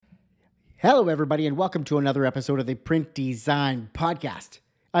Hello, everybody, and welcome to another episode of the Print Design Podcast.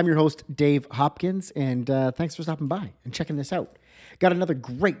 I'm your host, Dave Hopkins, and thanks for stopping by and checking this out. Got another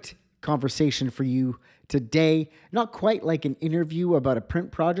great conversation for you today. Not quite like an interview about a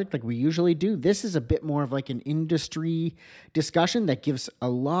print project like we usually do. This is a bit more of like an industry discussion that gives a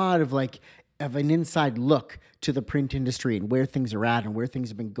lot of an inside look to the print industry and where things are at and where things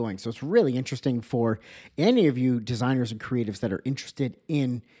have been going. So it's really interesting for any of you designers and creatives that are interested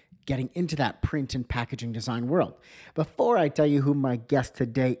in getting into that print and packaging design world. Before I tell you who my guest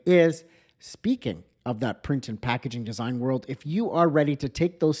today is, speaking of that print and packaging design world, if you are ready to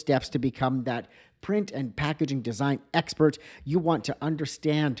take those steps to become that print and packaging design expert, you want to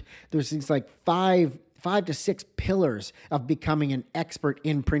understand there's things like five to six pillars of becoming an expert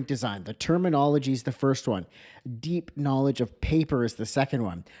in print design. The terminology is the first one. Deep knowledge of paper is the second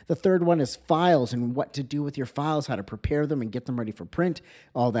one. The third one is files and what to do with your files, how to prepare them and get them ready for print,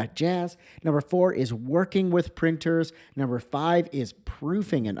 all that jazz. Number 4 is working with printers. Number 5 is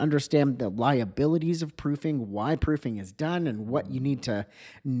proofing and understand the liabilities of proofing, why proofing is done, and what you need to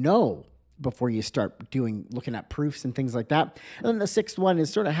know before you start looking at proofs and things like that. And then the 6th one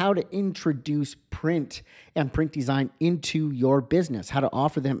is sort of how to introduce print and print design into your business, how to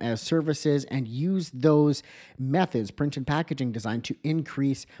offer them as services and use those methods, print and packaging design, to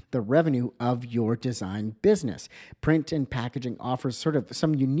increase the revenue of your design business. Print and packaging offers sort of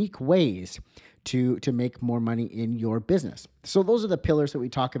some unique ways to make more money in your business. So those are the pillars that we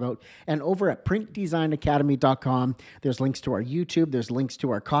talk about. And over at printdesignacademy.com, there's links to our YouTube, there's links to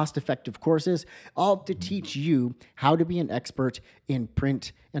our cost-effective courses, all to teach you how to be an expert in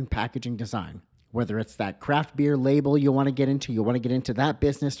print and packaging design. Whether it's that craft beer label you want to get into that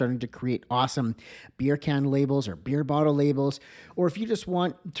business, starting to create awesome beer can labels or beer bottle labels, or if you just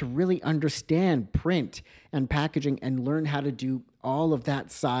want to really understand print and packaging and learn how to do all of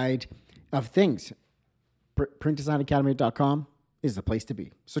that side of things, printdesignacademy.com is the place to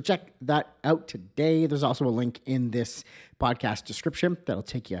be. So check that out today. There's also a link in this podcast description that'll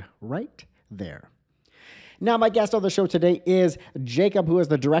take you right there. Now, my guest on the show today is Jacob, who is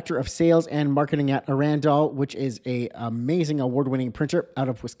the Director of Sales and Marketing at Arandal, which is an amazing award-winning printer out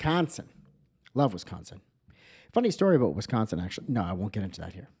of Wisconsin. Love Wisconsin. Funny story about Wisconsin, actually. No, I won't get into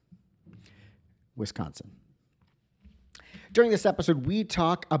that here. Wisconsin. During this episode, we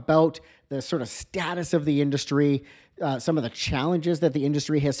talk about the sort of status of the industry, some of the challenges that the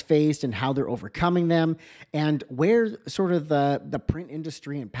industry has faced and how they're overcoming them, and where sort of the print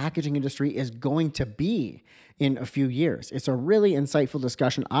industry and packaging industry is going to be in a few years. It's a really insightful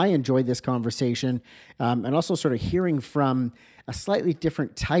discussion. I enjoyed this conversation, and also sort of hearing from a slightly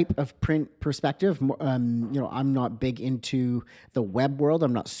different type of print perspective. I'm not big into the web world.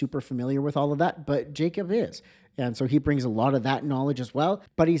 I'm not super familiar with all of that, but Jacob is. And so he brings a lot of that knowledge as well.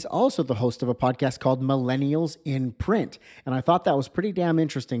 But he's also the host of a podcast called Millennials in Print. And I thought that was pretty damn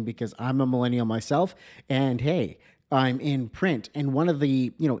interesting because I'm a millennial myself. And hey, I'm in print. And one of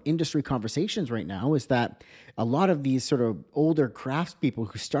the industry conversations right now is that a lot of these sort of older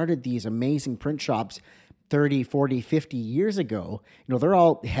craftspeople who started these amazing print shops 30, 40, 50 years ago, they're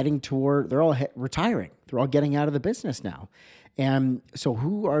all retiring. They're all getting out of the business now. And so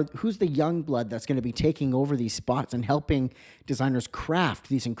who's the young blood that's going to be taking over these spots and helping designers craft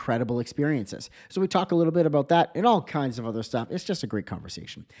these incredible experiences? So we talk a little bit about that and all kinds of other stuff. It's just a great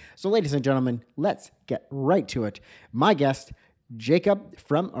conversation. So ladies and gentlemen, let's get right to it. My guest, Jacob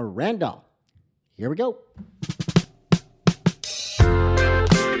from Arandal. Here we go.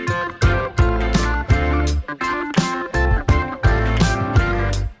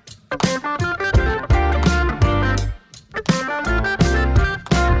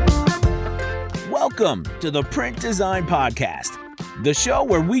 Welcome to the Print Design Podcast, the show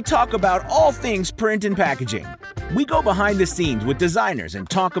where we talk about all things print and packaging. We go behind the scenes with designers and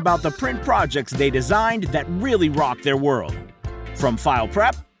talk about the print projects they designed that really rock their world. From file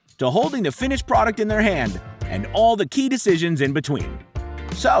prep to holding the finished product in their hand and all the key decisions in between.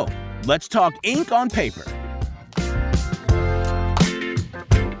 So, let's talk ink on paper.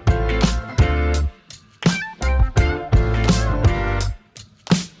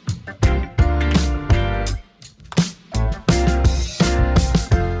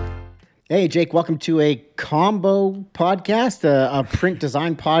 Hey, Jake, welcome to a combo podcast, a print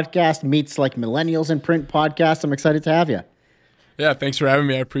design podcast meets like Millennials in Print podcast. I'm excited to have you. Yeah, thanks for having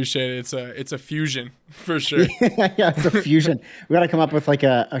me. I appreciate it. It's a fusion for sure. Yeah, it's a fusion. We got to come up with like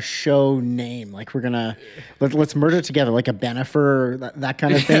a show name. Like let's merge it together, like a Bennifer, that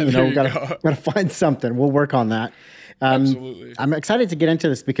kind of thing. We got to find something. We'll work on that. Absolutely. I'm excited to get into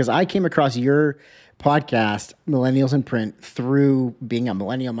this because I came across your podcast, Millennials in Print, through being a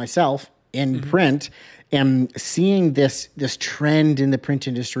millennial myself. in print, and seeing this trend in the print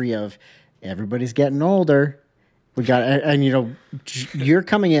industry of everybody's getting older. We got, and you're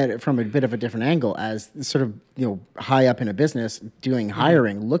coming at it from a bit of a different angle as sort of, high up in a business doing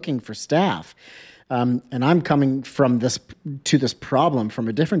hiring, looking for staff. And I'm coming from this problem from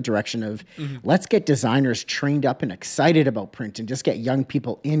a different direction of let's get designers trained up and excited about print and just get young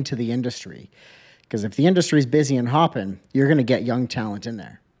people into the industry. Because if the industry is busy and hopping, you're going to get young talent in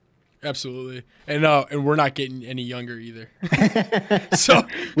there. Absolutely. And we're not getting any younger either. So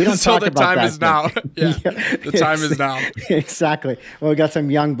we don't talk about time that, is now. Yeah, the time is now. Exactly. Well, we got some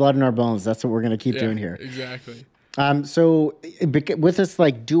young blood in our bones. That's what we're going to keep doing here. Exactly. So with this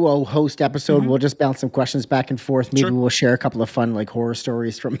like duo host episode, we'll just bounce some questions back and forth. Maybe we'll share a couple of fun like horror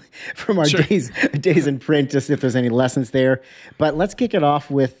stories from our days in print, just if there's any lessons there. But let's kick it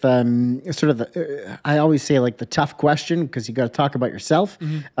off with sort of I always say like the tough question because you got to talk about yourself.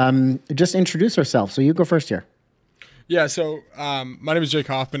 Just introduce ourselves. So you go first here. Yeah, so my name is Jake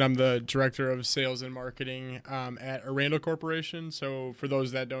Hoffman. I'm the Director of Sales and Marketing at Aranda Corporation. So for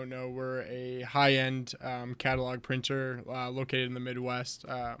those that don't know, we're a high-end catalog printer located in the Midwest,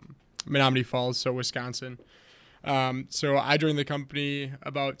 Menominee Falls, so Wisconsin. So I joined the company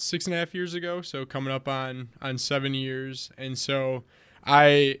about 6.5 years ago, so coming up on 7 years. And so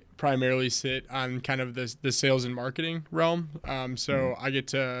I primarily sit on kind of the sales and marketing realm. So I get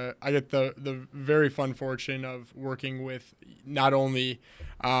the very fun fortune of working with not only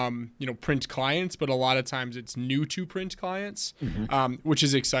print clients, but a lot of times it's new to print clients, which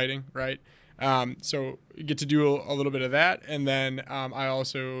is exciting, right? So you get to do a little bit of that, and then I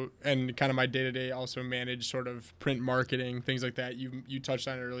also, and kind of my day-to-day, also manage sort of print marketing, things like that. You touched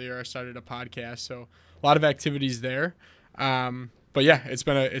on it earlier. I started a podcast, so a lot of activities there. But yeah, it's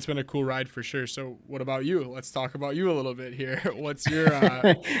been a cool ride for sure. So what about you? Let's talk about you a little bit here. What's your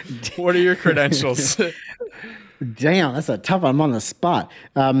what are your credentials? Damn, that's a tough one. I'm on the spot.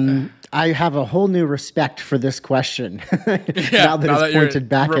 I have a whole new respect for this question now that it's pointed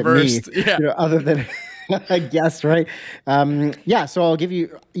back reversed. At me. Other than I guess, right? So I'll give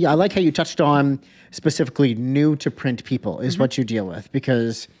you. I like how you touched on specifically new to print people is what you deal with,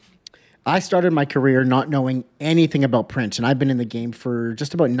 because I started my career not knowing anything about print, and I've been in the game for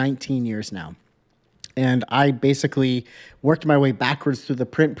just about 19 years now. And I basically worked my way backwards through the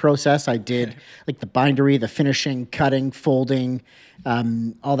print process. I did like the bindery, the finishing, cutting, folding,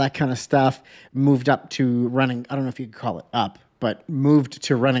 all that kind of stuff. Moved up to running, I don't know if you could call it up, but moved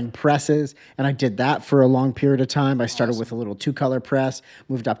to running presses. And I did that for a long period of time. I started with a little 2-color press,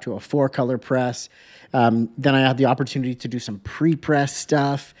 moved up to a 4-color press. Then I had the opportunity to do some pre-press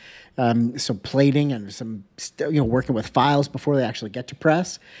stuff. So plating and some, working with files before they actually get to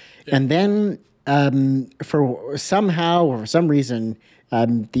press. Yeah. And then for some reason,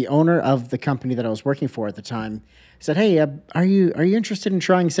 the owner of the company that I was working for at the time said, "Hey, are you interested in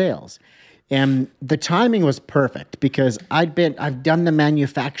trying sales?" And the timing was perfect because I've done the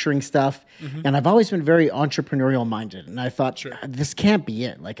manufacturing stuff, and I've always been very entrepreneurial minded. And I thought, this can't be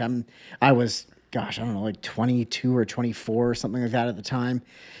it. Like I was, gosh, I don't know, like 22 or 24 or something like that at the time.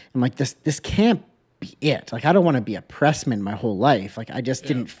 I'm like, this can't be it. Like, I don't want to be a pressman my whole life. Like, I just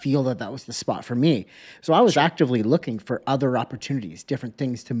didn't feel that was the spot for me. So I was actively looking for other opportunities, different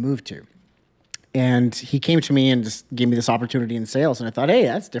things to move to. And he came to me and just gave me this opportunity in sales. And I thought, hey,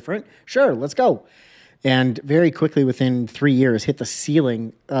 that's different. Sure, let's go. And very quickly, within 3 years, hit the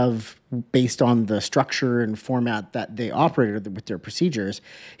ceiling based on the structure and format that they operated with their procedures,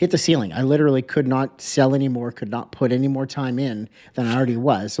 hit the ceiling. I literally could not sell anymore, could not put any more time in than I already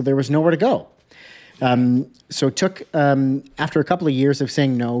was. So there was nowhere to go. So took, after a couple of years of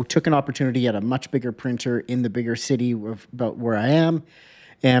saying no, took an opportunity at a much bigger printer in the bigger city of about where I am.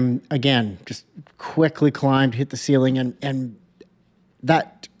 And again, just quickly climbed, hit the ceiling, and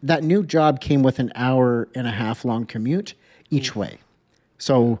that new job came with an 1.5 hour long commute each way.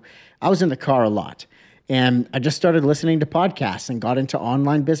 So I was in the car a lot, and I just started listening to podcasts and got into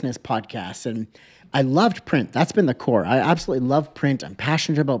online business podcasts. And I loved print. That's been the core. I absolutely love print. I'm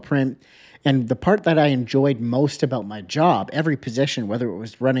passionate about print. And the part that I enjoyed most about my job, every position, whether it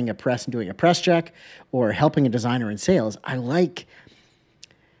was running a press and doing a press check or helping a designer in sales, I like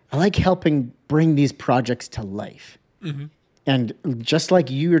helping bring these projects to life. And just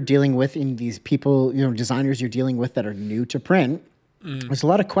like you're dealing with in these people, designers you're dealing with that are new to print, there's a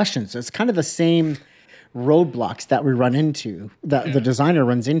lot of questions. It's kind of the same roadblocks that we run into, that the designer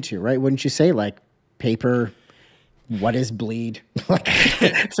runs into, right? Wouldn't you say, like paper, what is bleed? Like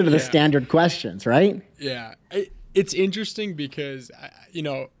sort of the standard questions, right? Yeah. It's interesting because,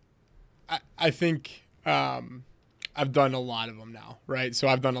 I think I've done a lot of them now, right? So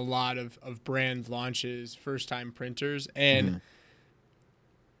I've done a lot of brand launches, first time printers, and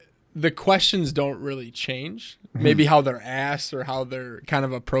the questions don't really change. Maybe how they're asked or how their kind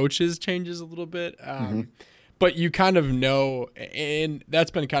of approaches changes a little bit. But you kind of know, and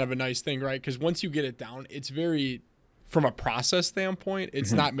that's been kind of a nice thing, right? Because once you get it down, it's very, from a process standpoint,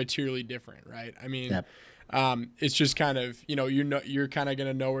 it's not materially different, right? I mean, it's just kind of, you're kind of going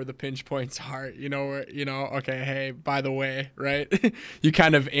to know where the pinch points are, okay, hey, by the way, right? You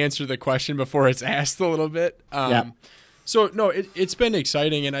kind of answer the question before it's asked a little bit. So no, it's been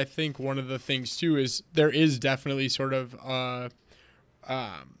exciting. And I think one of the things too, is there is definitely sort of,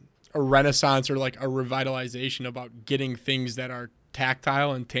 a renaissance or like a revitalization about getting things that are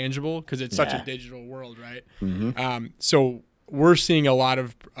tactile and tangible, because it's such a digital world, right? So we're seeing a lot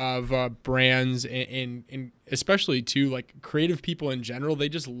of brands and especially too, like creative people in general, they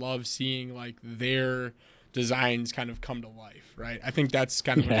just love seeing like their designs kind of come to life, right? I think that's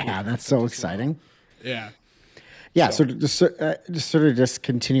kind of that's so exciting. Yeah. So to just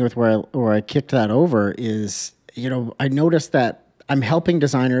continue with where I kicked that over is, I noticed that I'm helping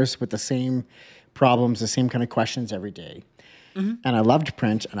designers with the same problems, the same kind of questions every day. And I loved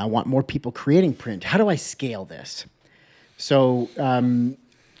print, and I want more people creating print. How do I scale this? So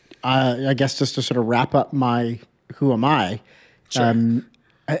I guess just to sort of wrap up who am I? Sure.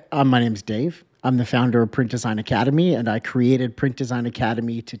 My name's Dave. I'm the founder of Print Design Academy, and I created Print Design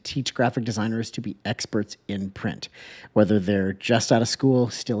Academy to teach graphic designers to be experts in print, whether they're just out of school,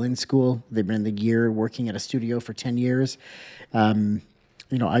 still in school, they've been in the gear working at a studio for 10 years.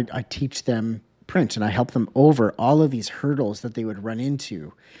 I teach them print, and I help them over all of these hurdles that they would run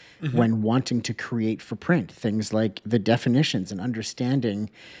into when wanting to create for print. Things like the definitions and understanding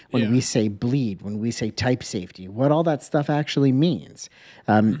when we say bleed, when we say type safety, what all that stuff actually means,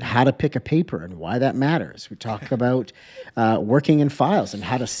 how to pick a paper and why that matters. We talk about working in files and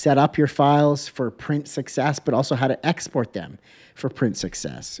how to set up your files for print success, but also how to export them for print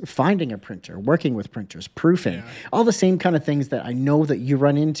success, finding a printer, working with printers, proofing, all the same kind of things that I know that you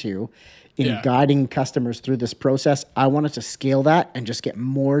run into in guiding customers through this process. I wanted to scale that and just get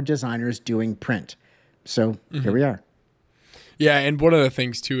more designers doing print. So here we are. Yeah, and one of the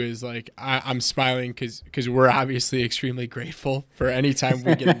things too is like I'm smiling because we're obviously extremely grateful for any time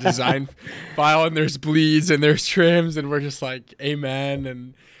we get a design file and there's bleeds and there's trims and we're just like, amen.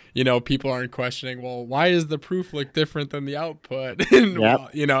 And people aren't questioning, well, why does the proof look different than the output? And well,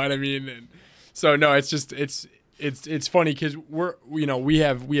 you know what I mean? And so no, it's just it's funny because we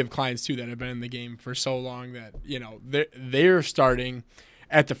have clients too that have been in the game for so long that they're starting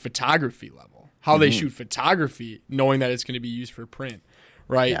at the photography level, how they shoot photography, knowing that it's going to be used for print,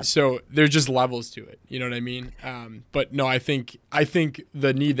 right? Yeah. So there's just levels to it, you know what I mean? But no, I think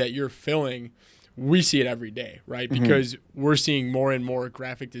the need that you're filling, we see it every day, right? Because we're seeing more and more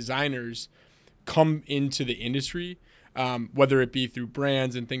graphic designers come into the industry, whether it be through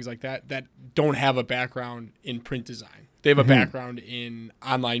brands and things like that don't have a background in print design. They have a background in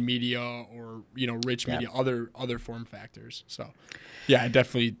online media or rich media, other form factors. So yeah, I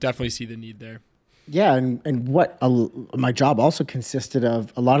definitely see the need there. Yeah, and what my job also consisted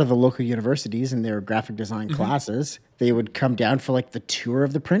of, a lot of the local universities and their graphic design classes, they would come down for like the tour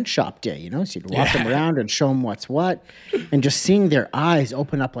of the print shop day, so you'd walk them around and show them what's what, and just seeing their eyes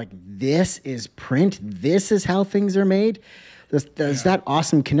open up like, this is print, this is how things are made. There's that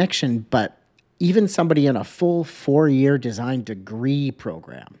awesome connection, but even somebody in a full 4-year design degree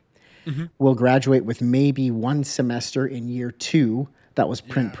program will graduate with maybe one semester in year 2 that was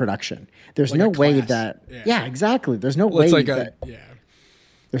print production. There's like no way that, exactly. There's no way like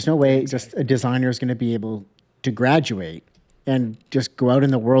there's no way just a designer is going to be able to graduate and just go out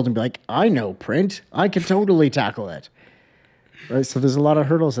in the world and be like, I know print. I can totally tackle it. Right. So there's a lot of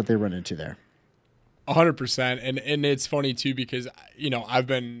hurdles that they run into there. 100%. And it's funny too, because, I've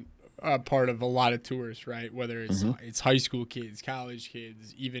been a part of a lot of tours, right? Whether it's high school kids, college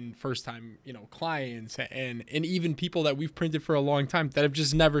kids, even first time, clients and even people that we've printed for a long time that have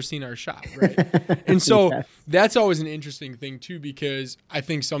just never seen our shop, right? And so that's always an interesting thing too, because I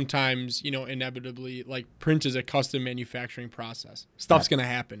think sometimes, inevitably, like print is a custom manufacturing process. Stuff's going to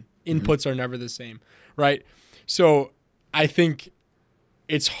happen. Inputs are never the same, right? So I think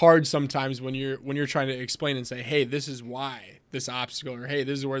it's hard sometimes when you're trying to explain and say, hey, this is why this obstacle, or hey,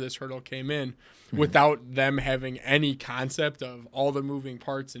 this is where this hurdle came in, without them having any concept of all the moving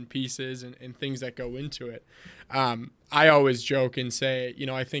parts and pieces and things that go into it. I always joke and say,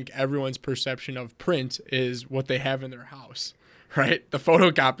 I think everyone's perception of print is what they have in their house, right? The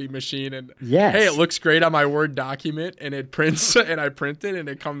photocopy machine. And Yes. hey, it looks great on my Word document, and it prints, and I print it, and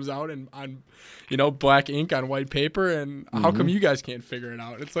it comes out on, black ink on white paper. And how come you guys can't figure it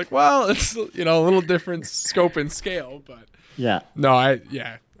out? It's like, well, it's, a little different scope and scale, but Yeah. no,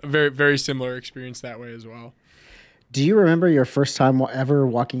 a very, very similar experience that way as well. Do you remember your first time ever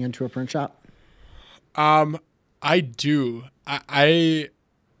walking into a print shop? I do.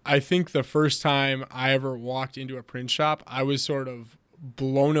 I think the first time I ever walked into a print shop, I was sort of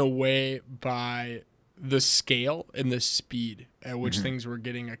blown away by the scale and the speed at which things were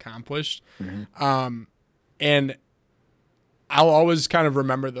getting accomplished. And I'll always kind of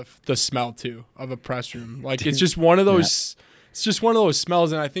remember the smell too of a press room. Like it's just one of those. Yeah. It's just one of those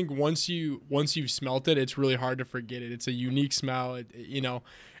smells, and I think once you've smelt it, it's really hard to forget it. It's a unique smell,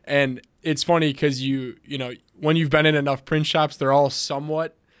 and it's funny because when you've been in enough print shops, they're all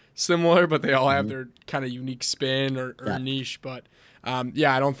somewhat similar, but they all have their kind of unique spin or niche. But I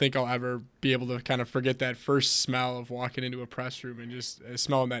don't think I'll ever be able to kind of forget that first smell of walking into a press room and just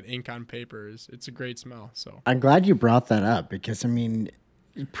smelling that ink on paper. It's a great smell. So I'm glad you brought that up because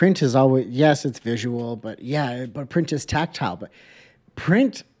print is always, yes, it's visual, but print is tactile. But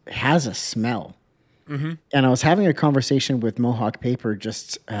print has a smell. And I was having a conversation with Mohawk Paper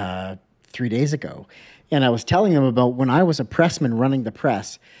just 3 days ago, and I was telling them about when I was a pressman running the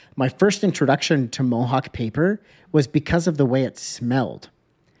press, my first introduction to Mohawk Paper was because of the way it smelled.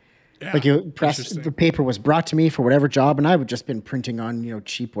 Yeah, like the paper was brought to me for whatever job, and I would just been printing on,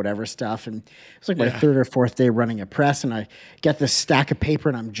 cheap whatever stuff. And it was like my third or fourth day running a press, and I get this stack of paper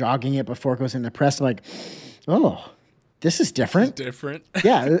and I'm jogging it before it goes in the press. I'm like, oh, this is different.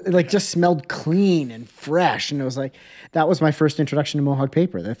 Yeah, it like just smelled clean and fresh. And it was like, that was my first introduction to Mohawk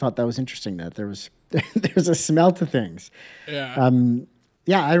Paper. I thought that was interesting that there's a smell to things. Yeah.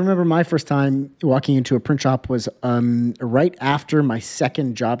 I remember my first time walking into a print shop was right after my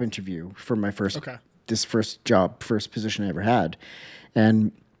second job interview for my first position I ever had.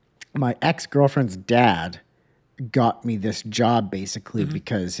 And my ex-girlfriend's dad got me this job basically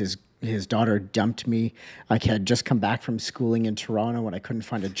because his daughter dumped me. I had just come back from schooling in Toronto and I couldn't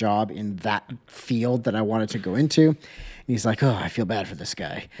find a job in that field that I wanted to go into. And he's like, oh, I feel bad for this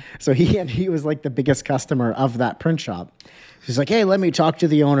guy. So he was like the biggest customer of that print shop. He's like, hey, let me talk to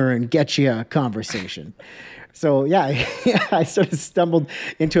the owner and get you a conversation. So I sort of stumbled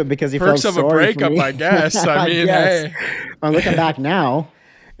into it because he Perks felt of sorry a breakup, I guess. I mean, hey. I'm looking back now.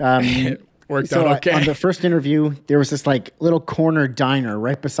 Worked out okay. On the first interview, there was this like little corner diner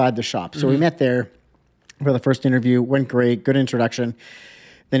right beside the shop. So we met there for the first interview. Went great, good introduction.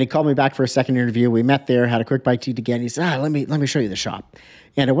 Then he called me back for a second interview. We met there, had a quick bite to eat again. He said, let me show you the shop.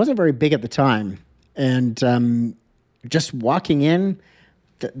 And it wasn't very big at the time. And just walking in,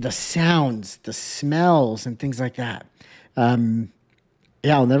 the sounds, the smells, and things like that. I'll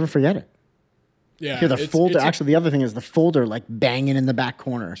never forget it. Yeah. Hear the folder. Actually, the other thing is the folder like banging in the back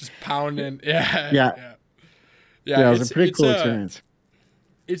corner. Just pounding. Yeah. It was a pretty cool experience.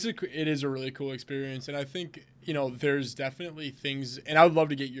 It is a really cool experience. And I think, there's definitely things, and I would love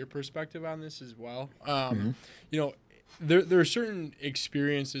to get your perspective on this as well. There are certain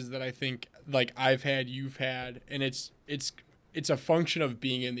experiences that I think like I've had, you've had, and it's a function of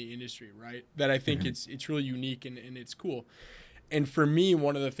being in the industry, right? That I think it's really unique and it's cool. And for me,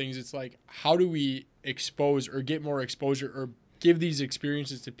 one of the things, it's like, how do we expose or get more exposure or give these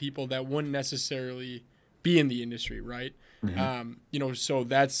experiences to people that wouldn't necessarily be in the industry, right? So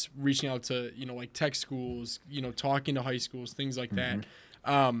that's reaching out to, like tech schools, talking to high schools, things like that.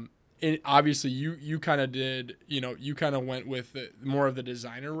 And obviously you kind of did, you kind of went with more of the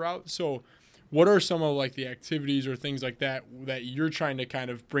designer route. So what are some of like the activities or things like that you're trying to kind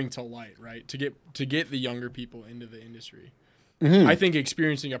of bring to light, right? To get the younger people into the industry. I think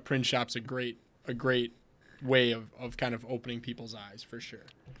experiencing a print shop's a great way of kind of opening people's eyes for sure.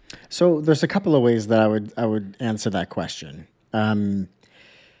 So there's a couple of ways that I would answer that question. The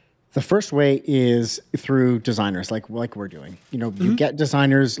first way is through designers, like we're doing. You get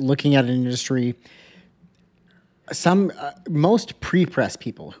designers looking at an industry. Most pre-press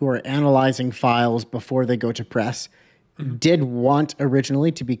people who are analyzing files before they go to press did want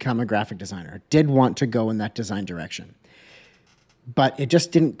originally to become a graphic designer, did want to go in that design direction. But it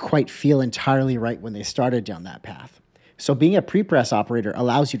just didn't quite feel entirely right when they started down that path. So being a pre-press operator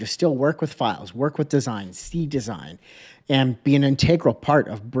allows you to still work with files, work with design, see design, and be an integral part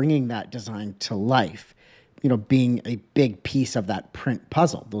of bringing that design to life, being a big piece of that print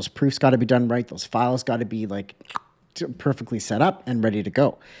puzzle. Those proofs got to be done right. Those files got to be like perfectly set up and ready to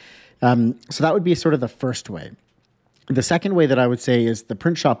go. So that would be sort of the first way. The second way that I would say is the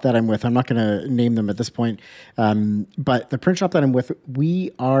print shop that I'm with. I'm not going to name them at this point, but the print shop that I'm with,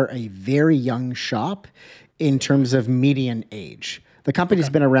 we are a very young shop in terms of median age. The company's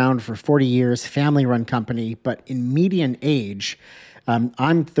been around for 40 years, family-run company, but in median age,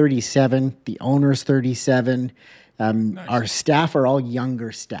 I'm 37, the owner's 37. Nice. Our staff are all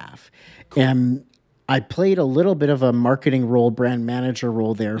younger staff. Cool. I played a little bit of a marketing role, brand manager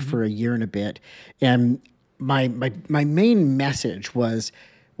role there for a year and a bit. And my main message was,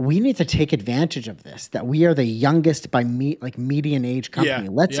 we need to take advantage of this, that we are the youngest by median age company.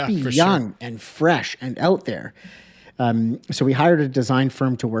 Let's be young and fresh and out there. So we hired a design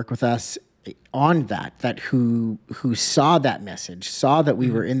firm to work with us on that who saw that message, saw that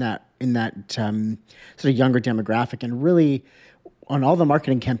we were in that sort of younger demographic, and really on all the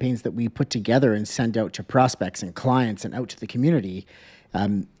marketing campaigns that we put together and send out to prospects and clients and out to the community,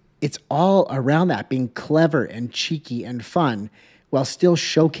 it's all around that, being clever and cheeky and fun while still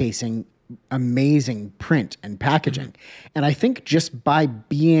showcasing amazing print and packaging. And I think just by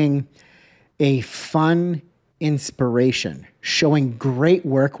being a fun inspiration, showing great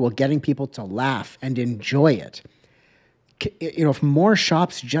work while getting people to laugh and enjoy it, if more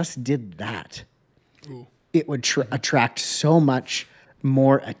shops just did that, it would attract so much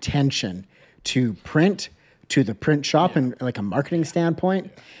more attention to print, to the print shop, and like a marketing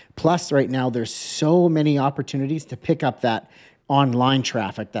standpoint. Plus, right now, there's so many opportunities to pick up that online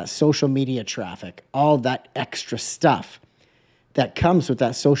traffic, that social media traffic, all that extra stuff that comes with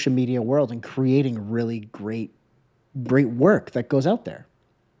that social media world, and creating really great work that goes out there.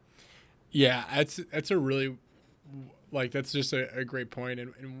 Yeah, that's a really, that's just a great point.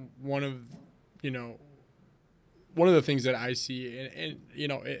 And one of the things that I see, and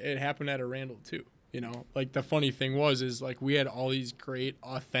it happened at a Randall too. The funny thing is we had all these great,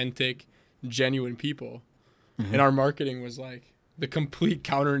 authentic, genuine people, and our marketing was like the complete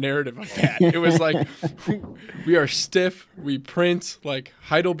counter narrative of that. It was like, we are stiff, we print like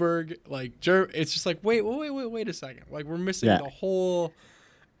Heidelberg, it's just like, wait a second. Like, we're missing the whole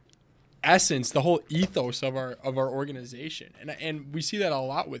essence, the whole ethos of our organization. And we see that a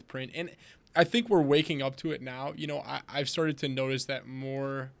lot with print. And I think we're waking up to it now. I've started to notice that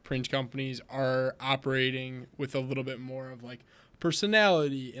more print companies are operating with a little bit more of like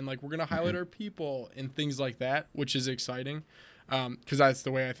personality, and like, we're going to highlight our people and things like that, which is exciting. Because that's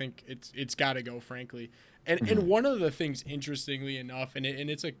the way I think it's got to go, frankly. And one of the things, interestingly enough, and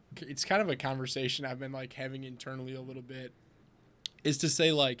it's kind of a conversation I've been like having internally a little bit, is to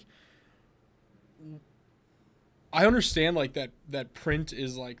say, like, I understand like that print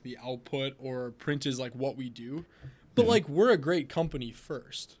is like the output, or print is like what we do, but like, we're a great company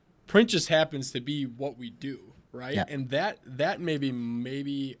first. Print just happens to be what we do, right? Yeah. And that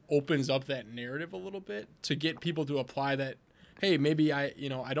maybe opens up that narrative a little bit to get people to apply that. Hey, maybe I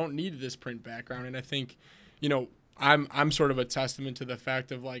don't need this print background. And I think, I'm sort of a testament to the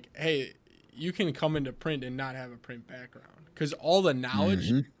fact of like, hey, you can come into print and not have a print background, because all the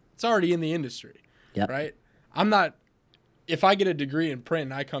knowledge, it's already in the industry, right? If I get a degree in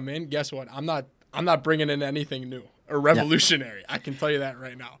print and I come in, guess what? I'm not bringing in anything new or revolutionary. I can tell you that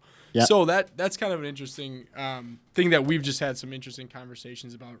right now. Yep. So that's kind of an interesting thing that we've just had some interesting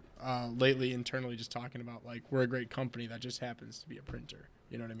conversations about lately internally, just talking about like, we're a great company that just happens to be a printer.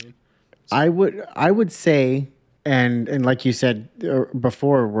 You know what I mean? So. I would say, and like you said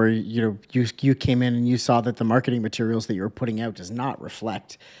before, where you came in and you saw that the marketing materials that you're putting out does not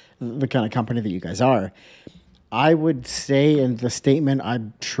reflect the kind of company that you guys are. I would say, in the statement, I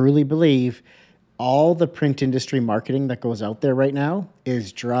truly believe all the print industry marketing that goes out there right now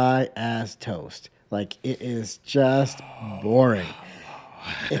is dry as toast. Like, it is just boring.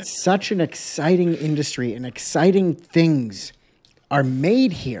 It's such an exciting industry, and exciting things are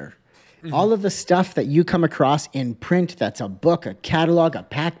made here. All of the stuff that you come across in print, that's a book, a catalog,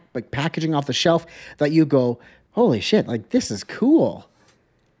 packaging off the shelf, that you go, holy shit, like, this is cool.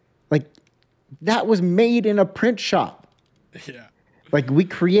 Like, that was made in a print shop. Yeah. Like, we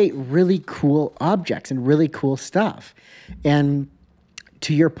create really cool objects and really cool stuff. And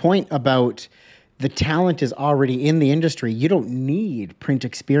to your point about the talent is already in the industry, you don't need print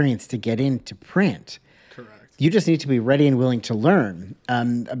experience to get into print. Correct. You just need to be ready and willing to learn.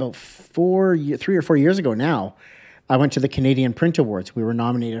 About 3 or 4 years ago now, I went to the Canadian Print Awards. We were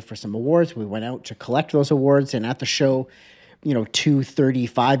nominated for some awards. We went out to collect those awards. And at the show, 2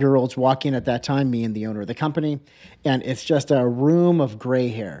 35-year-olds walk in at that time, me and the owner of the company, and it's just a room of gray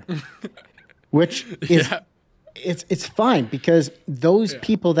hair, which is it's fine because those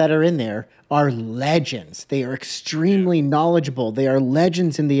people that are in there are legends. They are extremely knowledgeable. They are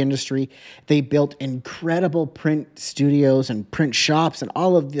legends in the industry. They built incredible print studios and print shops and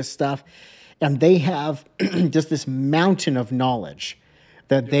all of this stuff. And they have just this mountain of knowledge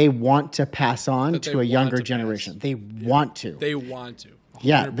that they want to pass on to a younger generation. They want to. They want to. 100%.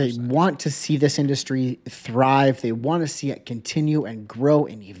 Yeah, they want to see this industry thrive. They want to see it continue and grow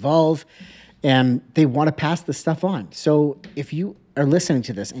and evolve. And they want to pass this stuff on. So if you are listening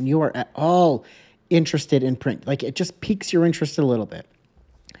to this and you are at all interested in print, like it just piques your interest a little bit,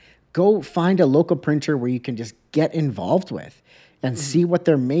 go find a local printer where you can just get involved with and see what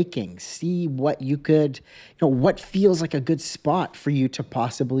they're making, see what you could, what feels like a good spot for you to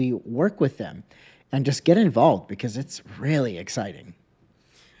possibly work with them, and just get involved because it's really exciting.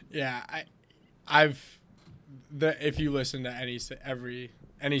 Yeah, if you listen to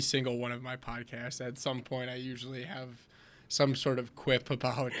any single one of my podcasts, at some point I usually have some sort of quip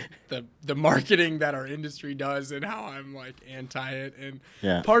about the marketing that our industry does and how I'm like anti it. And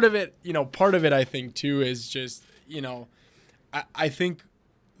part of it I think too is just, I think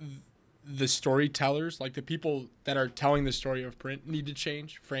the storytellers, like the people that are telling the story of print, need to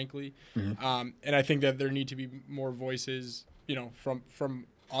change, frankly. And I think that there need to be more voices, from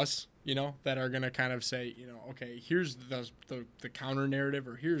us, that are going to kind of say, okay, here's the counter narrative,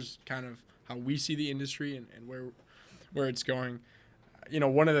 or here's kind of how we see the industry and where it's going.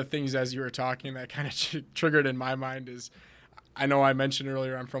 One of the things as you were talking that kind of triggered in my mind is, I know I mentioned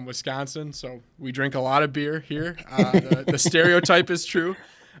earlier I'm from Wisconsin, so we drink a lot of beer here. The stereotype is true.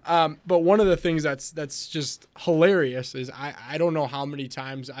 But one of the things that's just hilarious is I don't know how many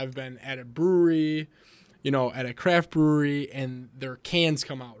times I've been at a brewery, at a craft brewery, and their cans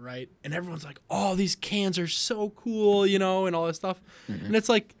come out, right? And everyone's like, oh, these cans are so cool, and all this stuff. And it's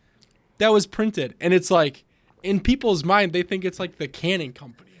like, that was printed. And it's like, in people's mind, they think it's like the canning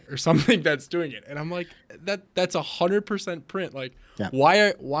company or something that's doing it. And I'm like, that's 100% print. Like,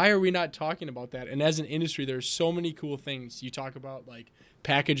 why are we not talking about that? And as an industry, there's so many cool things. You talk about like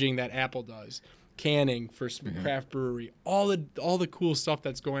packaging that Apple does, canning for craft brewery, all the cool stuff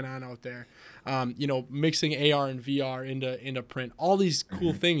that's going on out there. Mixing AR and VR into print, all these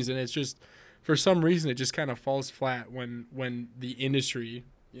cool things. And it's just, for some reason, it just kind of falls flat when the industry,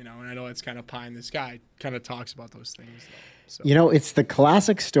 and I know it's kind of pie in the sky, kind of talks about those things. So. It's the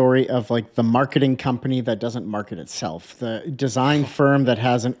classic story of like the marketing company that doesn't market itself, the design firm that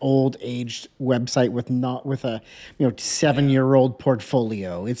has an old aged website with a 7-year-old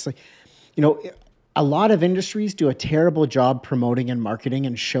portfolio. It's like, a lot of industries do a terrible job promoting and marketing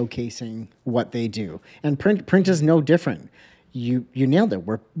and showcasing what they do. And print is no different. You nailed it.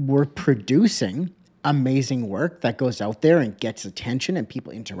 We're producing amazing work that goes out there and gets attention, and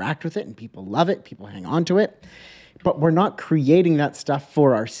people interact with it and people love it. People hang on to it. But we're not creating that stuff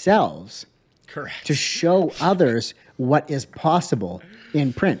for ourselves. Correct. To show others what is possible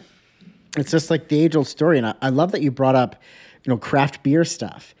in print. It's just like the age-old story. And I love that you brought up, craft beer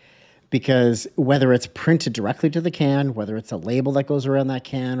stuff. Because whether it's printed directly to the can, whether it's a label that goes around that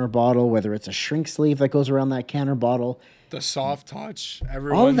can or bottle, whether it's a shrink sleeve that goes around that can or bottle. The soft touch.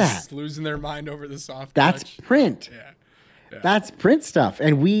 Everyone's losing their mind over the soft touch. That's print. Yeah. That's print stuff.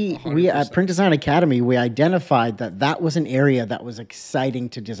 And we at Print Design Academy, we identified that was an area that was exciting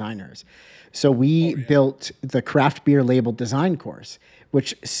to designers. So we built the craft beer label design course,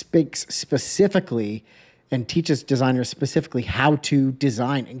 which speaks specifically and teaches designers specifically how to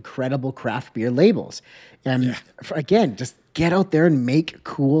design incredible craft beer labels. And again, just get out there and make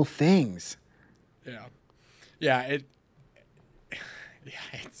cool things. Yeah.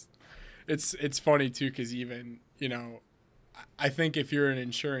 It's funny too, because even, I think if you're an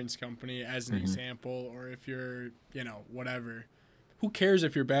insurance company, as an example, or if you're, whatever, who cares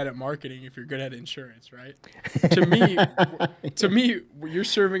if you're bad at marketing if you're good at insurance, right? To me, you're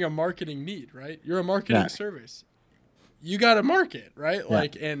serving a marketing need, right? You're a marketing service. You got to market, right? Yeah.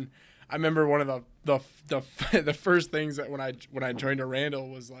 Like, and I remember one of the first things that when I joined Randall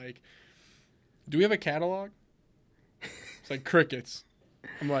was like, do we have a catalog? It's like crickets.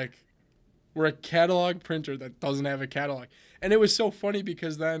 I'm like, we're a catalog printer that doesn't have a catalog. And it was so funny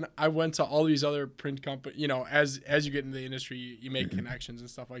because then I went to all these other print companies, as you get into the industry, you make connections and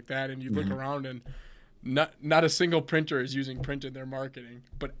stuff like that. And you look around and not a single printer is using print in their marketing.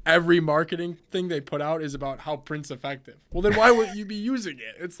 But every marketing thing they put out is about how print's effective. Well, then why wouldn't you be using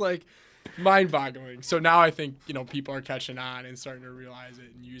it? It's like mind-boggling. So now I think, people are catching on and starting to realize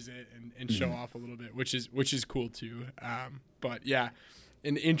it and use it and show off a little bit, which is cool too. But yeah.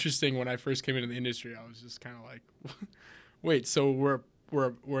 And interesting, when I first came into the industry, I was just kind of like, wait, so we're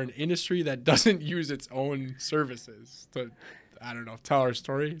we're an industry that doesn't use its own services to, I don't know, tell our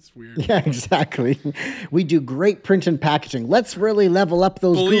story. It's weird. Yeah, exactly. We do great print and packaging. Let's really level up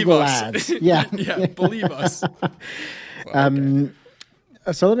those Google ads. Yeah. Yeah, believe us.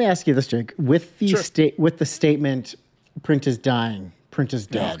 So let me ask you this, Jake. With the Sure. with the statement, print is dying, print is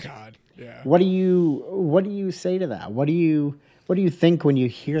dead. Oh God. Yeah. What do you say to that? What do you think when you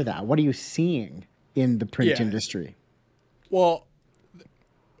hear that? What are you seeing in the print Yeah. industry? Well,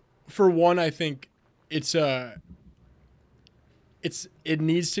 for one, I think it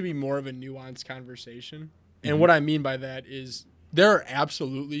needs to be more of a nuanced conversation. And what I mean by that is there are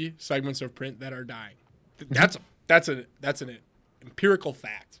absolutely segments of print that are dying. That's an empirical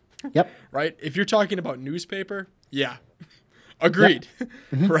fact. Yep. Right? If you're talking about newspaper, yeah. Agreed.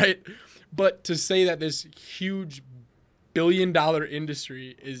 Right? But to say that this huge billion-dollar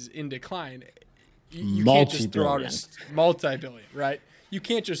industry is in decline, you can't just throw out a multi-billion, right? You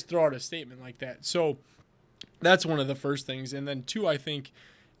can't just throw out a statement like that. So that's one of the first things. And then two, I think,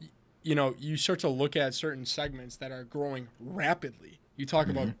 you start to look at certain segments that are growing rapidly. You talk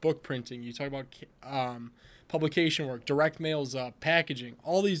about book printing, you talk about publication work, direct mails up, packaging,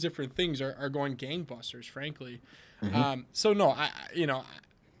 all these different things are going gangbusters, frankly. So no,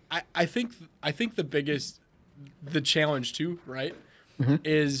 I think the challenge too, right,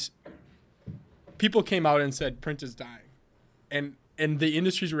 is people came out and said print is dying, and the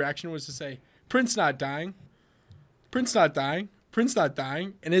industry's reaction was to say print's not dying, print's not dying, print's not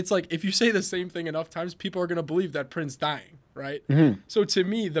dying, and it's like if you say the same thing enough times, people are gonna believe that print's dying, right? So to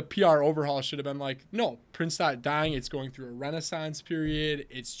me, the PR overhaul should have been like, no, print's not dying. It's going through a renaissance period.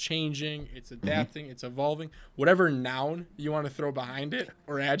 It's changing. It's adapting. It's evolving. Whatever noun you want to throw behind it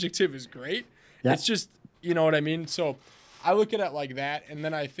or adjective is great. Yeah. It's just, you know what I mean? So I look at it like that. And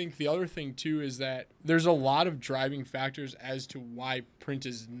then I think the other thing too is that there's a lot of driving factors as to why print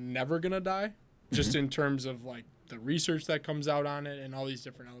is never going to die, just in terms of like the research that comes out on it and all these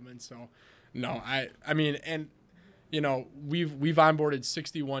different elements. So no, I mean, and we've onboarded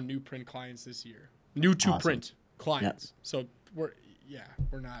 61 new print clients this year, new to print clients. Yep. So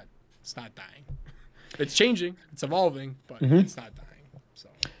it's not dying. It's changing, it's evolving, but it's not dying.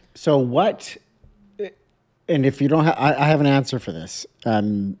 So what, and if you don't have, I have an answer for this.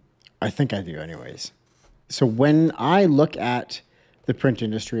 I think I do anyways. So when I look at the print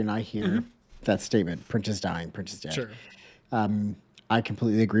industry and I hear that statement, print is dying, print is dead. Sure. I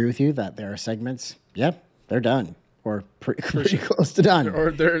completely agree with you that there are segments, they're done or pretty close to done.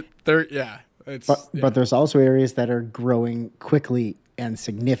 Or they're yeah. But there's also areas that are growing quickly and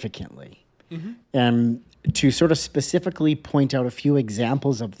significantly. And to sort of specifically point out a few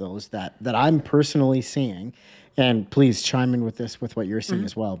examples of those that I'm personally seeing, and please chime in with this with what you're seeing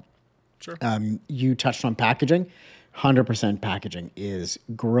as well. Sure. You touched on packaging. 100% packaging is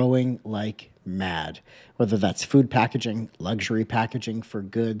growing like mad, whether that's food packaging, luxury packaging for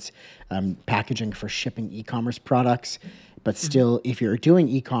goods, packaging for shipping e-commerce products. But still, if you're doing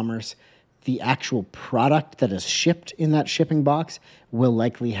e-commerce, the actual product that is shipped in that shipping box will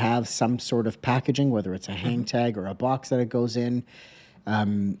likely have some sort of packaging, whether it's a hang tag or a box that it goes in.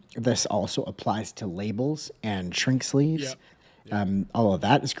 This also applies to labels and shrink sleeves. Yep. All of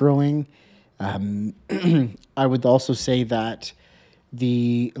that is growing. I would also say that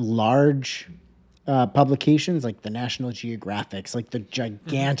the large publications, like the National Geographics, like the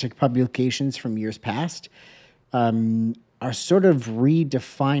gigantic publications from years past, are sort of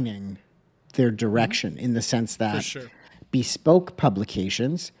redefining their direction in the sense that bespoke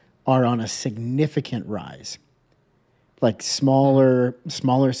publications are on a significant rise. Like smaller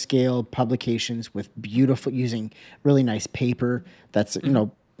scale publications with beautiful, using really nice paper that's,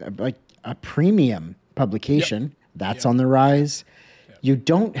 like a premium publication, that's on the rise. You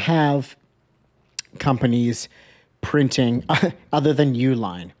don't have companies printing, other than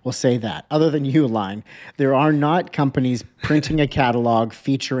Uline, we'll say that, other than Uline, there are not companies printing a catalog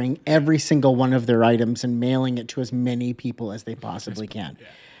featuring every single one of their items and mailing it to as many people as they possibly can.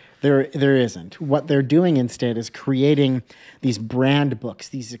 There isn't. What they're doing instead is creating these brand books,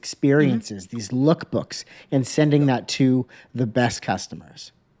 these experiences, these lookbooks, and sending that to the best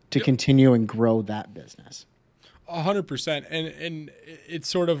customers to continue and grow that business. 100%. And it's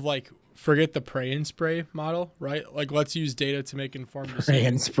sort of like, forget the pray and spray model, right? Like, let's use data to make informed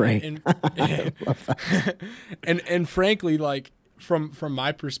decisions. Pray and spray. And frankly, like from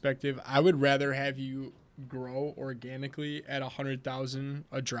my perspective, I would rather have you grow organically at 100,000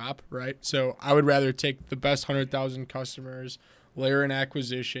 a drop, right? So I would rather take the best 100,000 customers, layer an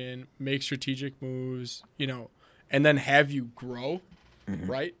acquisition, make strategic moves, and then have you grow,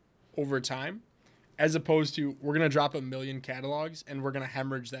 right, over time, as opposed to we're going to drop 1 million catalogs and we're going to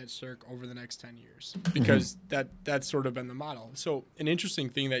hemorrhage that circ over the next 10 years because that's sort of been the model. So an interesting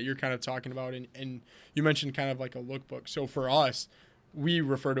thing that you're kind of talking about, and you mentioned kind of like a lookbook. So for us, we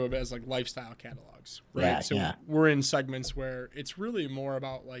refer to it as like lifestyle catalogs, right? Yeah, so yeah. we're in segments where it's really more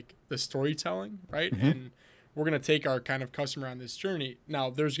about like the storytelling, right? And we're going to take our kind of customer on this journey.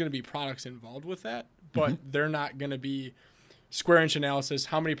 Now, there's going to be products involved with that, but they're not going to be square inch analysis.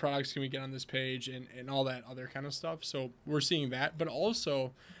 How many products can we get on this page and all that other kind of stuff. So we're seeing that. But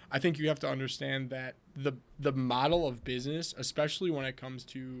also, I think you have to understand that the model of business, especially when it comes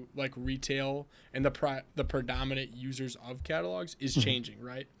to like retail and the predominant users of catalogs, is changing,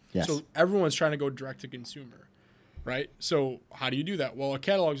 right? Yes. So everyone's trying to go direct to consumer. Right. So how do you do that? Well, a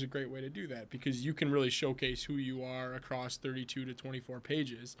catalog is a great way to do that because you can really showcase who you are across 32 to 24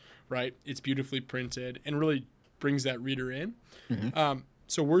 pages. Right. It's beautifully printed and really brings that reader in.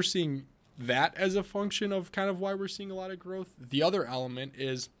 So we're seeing that as a function of kind of why we're seeing a lot of growth. The other element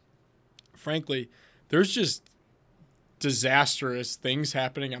is, frankly, there's just disastrous things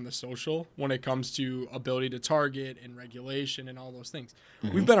happening on the social when it comes to ability to target and regulation and all those things.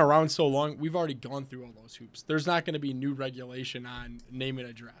 We've been around so long, we've already gone through all those hoops. There's not going to be new regulation on name and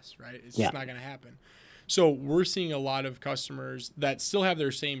address, right? It's just not going to happen. So we're seeing a lot of customers that still have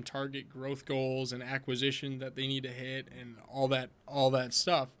their same target growth goals and acquisition that they need to hit and all that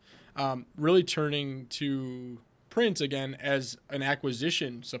stuff, really turning to print again as an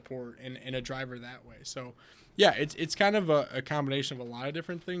acquisition support and a driver that way. So yeah, it's kind of a combination of a lot of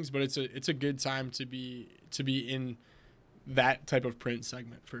different things, but it's a good time to be in that type of print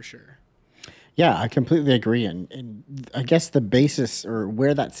segment for sure. Yeah, I completely agree, and I guess the basis or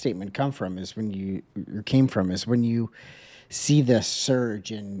where that statement came from is when you see this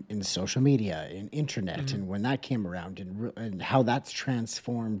surge in social media, in internet, and when that came around, and how that's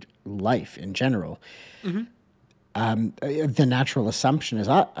transformed life in general. The natural assumption is,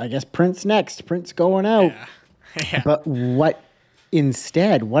 I guess print's next. Print's going out. Yeah. But what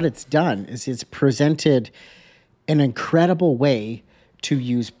it's done is it's presented an incredible way to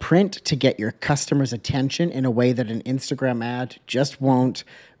use print to get your customers' attention in a way that an Instagram ad just won't,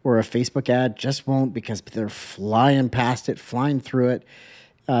 or a Facebook ad just won't, because they're flying past it, flying through it.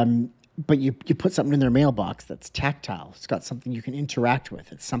 But you put something in their mailbox that's tactile. It's got something you can interact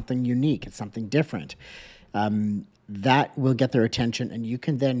with. It's something unique. It's something different. That will get their attention, and you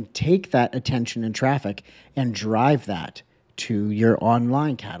can then take that attention and traffic and drive that to your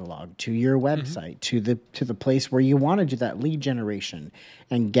online catalog, to your website, to the place where you want to do that lead generation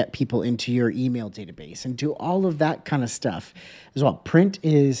and get people into your email database and do all of that kind of stuff as well. Print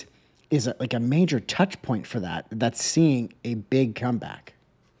is like a major touch point for that. That's seeing a big comeback.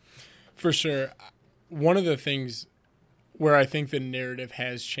 For sure. One of the things where I think the narrative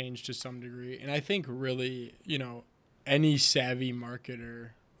has changed to some degree, and I think really, any savvy marketer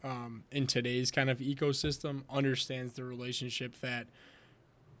in today's kind of ecosystem understands the relationship that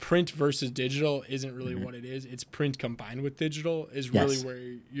print versus digital isn't really what it is. It's print combined with digital is really where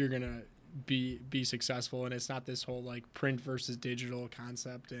you're going to be successful. And it's not this whole like print versus digital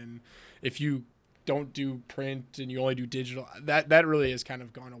concept. And if you don't do print and you only do digital, that really has kind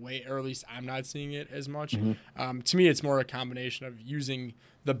of gone away, or at least I'm not seeing it as much. To me, it's more a combination of using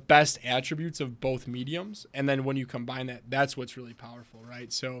the best attributes of both mediums, and then when you combine that, that's what's really powerful,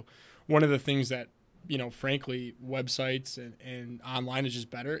 right? So one of the things that, frankly, websites and online is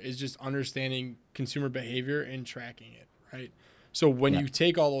just better is just understanding consumer behavior and tracking it, right? So when you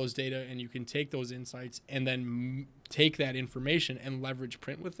take all those data and you can take those insights and then take that information and leverage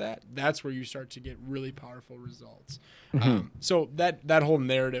print with that, that's where you start to get really powerful results. So that whole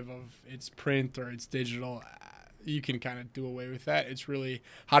narrative of it's print or it's digital, you can kind of do away with that. It's really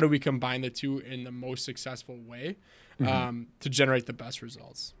how do we combine the two in the most successful way to generate the best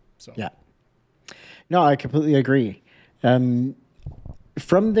results. So yeah, no, I completely agree. From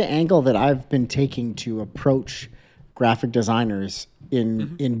the angle that I've been taking to approach graphic designers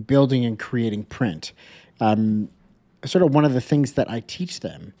in building and creating print, sort of one of the things that I teach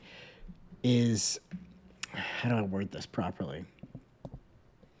them is, how do I word this properly?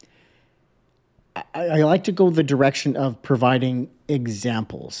 I like to go the direction of providing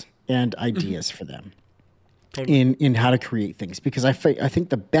examples and ideas for them in how to create things, because I think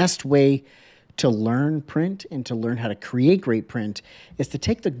the best way to learn print and to learn how to create great print is to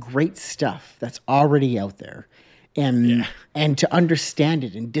take the great stuff that's already out there and to understand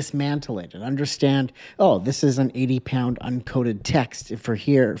it and dismantle it and understand, oh, this is an 80-pound uncoated text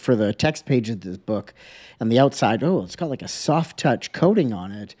for the text page of this book, and the outside, oh, it's got like a soft touch coating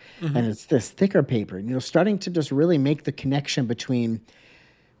on it, and it's this thicker paper. And starting to just really make the connection between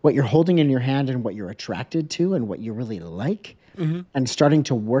what you're holding in your hand and what you're attracted to and what you really like, and starting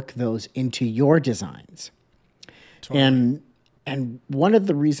to work those into your designs. Totally. And one of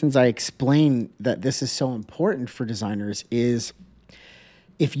the reasons I explain that this is so important for designers is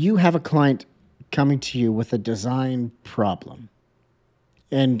if you have a client coming to you with a design problem,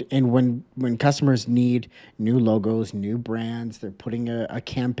 and when customers need new logos, new brands, they're putting a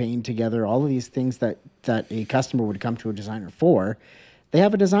campaign together, all of these things that a customer would come to a designer for, they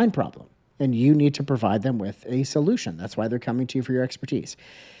have a design problem, and you need to provide them with a solution. That's why they're coming to you for your expertise.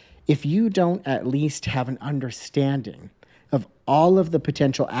 If you don't at least have an understanding of all of the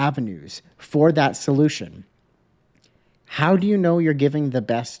potential avenues for that solution, how do you know you're giving the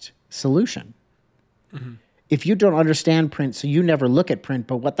best solution? If you don't understand print, so you never look at print,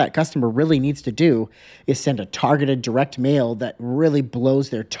 but what that customer really needs to do is send a targeted direct mail that really blows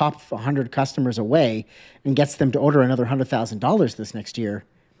their top 100 customers away and gets them to order another $100,000 this next year.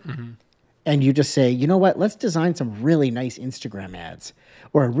 And you just say, you know what, let's design some really nice Instagram ads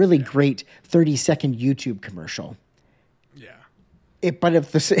or a really great 30-second YouTube commercial. But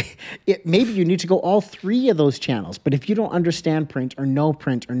if maybe you need to go all three of those channels. But if you don't understand print or know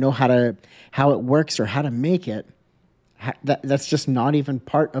how it works or how to make it, that's just not even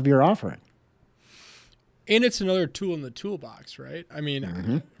part of your offering. And it's another tool in the toolbox, right? I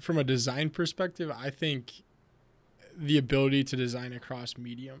mean, from a design perspective, I think the ability to design across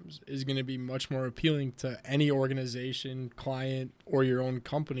mediums is going to be much more appealing to any organization, client, or your own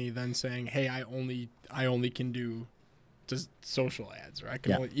company than saying, "Hey, I only can do social ads," or I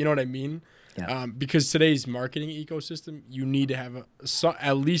can only, you know what I mean? Because today's marketing ecosystem, you need to have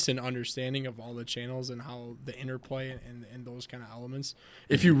at least an understanding of all the channels and how the interplay and those kind of elements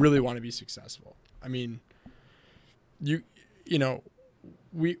if you really want to be successful. I mean, you know,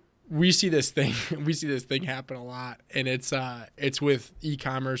 we see this thing happen a lot, and it's with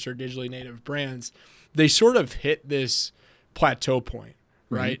e-commerce or digitally native brands. They sort of hit this plateau point,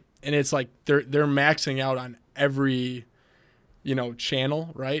 right? And it's like they're maxing out on every channel,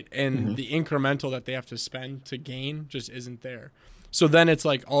 right? And the incremental that they have to spend to gain just isn't there. So then it's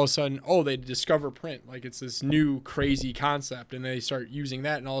like all of a sudden, they discover print. Like it's this new crazy concept, and they start using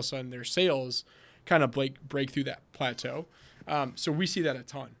that, and all of a sudden their sales kind of break through that plateau. So we see that a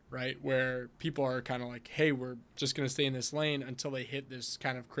ton, right? Where people are kind of like, hey, we're just going to stay in this lane until they hit this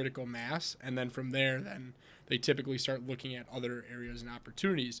kind of critical mass. And then from there, then they typically start looking at other areas and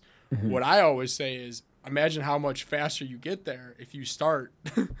opportunities. What I always say is, imagine how much faster you get there if you start,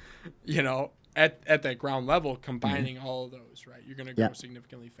 at that ground level, combining all of those, right? You're going to go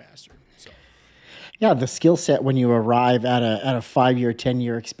significantly faster. So. Yeah, the skill set when you arrive at a 5-year,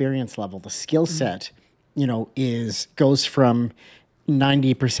 10-year experience level, the skill set, goes from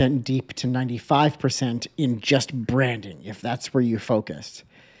 90% deep to 95% in just branding, if that's where you focused.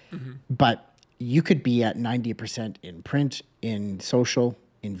 But you could be at 90% in print, in social,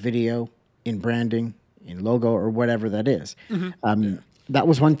 in video, in branding, in logo, or whatever that is. That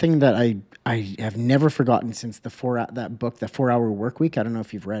was one thing that I have never forgotten since that book, The 4-Hour Workweek. I don't know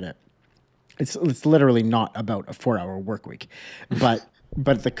if you've read it. It's literally not about a 4-hour work week, but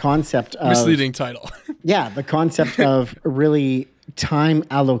the concept of misleading title. The concept of really time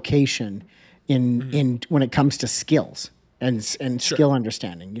allocation in when it comes to skills and skill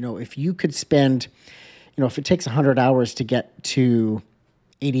understanding. If you could spend, if it takes 100 hours to get to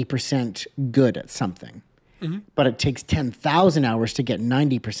 80% good at something, but it takes 10,000 hours to get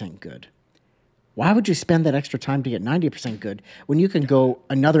 90% good. Why would you spend that extra time to get 90% good when you can go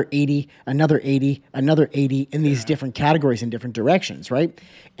another 80, another 80, another 80 in these different categories in different directions, right?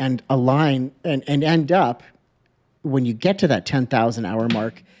 And align and end up, when you get to that 10,000 hour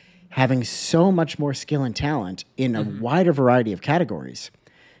mark, having so much more skill and talent in a wider variety of categories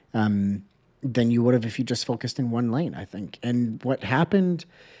than you would have if you just focused in one lane, I think. And what happened,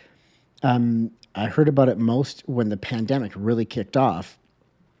 I heard about it most when the pandemic really kicked off.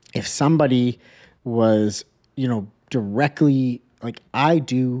 If somebody was, directly, like I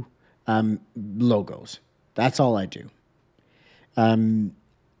do logos. That's all I do.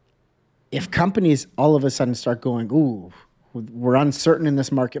 If companies all of a sudden start going, ooh, we're uncertain in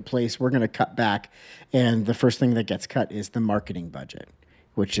this marketplace, we're going to cut back. And the first thing that gets cut is the marketing budget,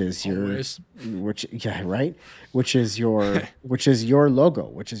 which is which is your logo,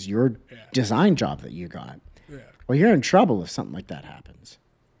 which is your design job that you got. Well, you're in trouble if something like that happens.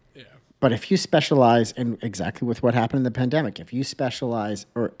 But if you specialize in exactly with what happened in the pandemic, if you specialize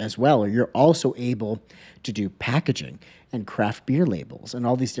or you're also able to do packaging and craft beer labels and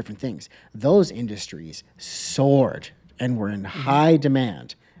all these different things, those industries soared and were in high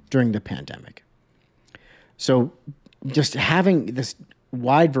demand during the pandemic. So just having this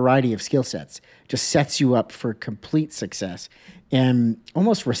wide variety of skill sets just sets you up for complete success and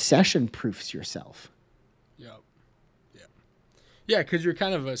almost recession proofs yourself. Yeah, because you're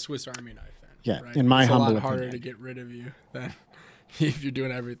kind of a Swiss Army knife then. Yeah, right? in my it's humble a lot harder opinion. to get rid of you than if you're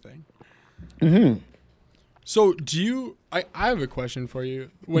doing everything. Mm-hmm. So I have a question for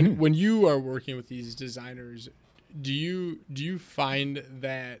you. When you are working with these designers, do you find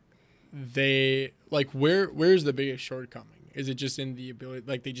that they like where's the biggest shortcoming? Is it just in the ability,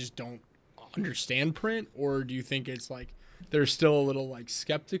 like they just don't understand print, or do you think it's like they're still a little like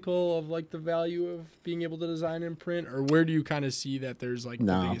skeptical of like the value of being able to design in print, or where do you kind of see that there's like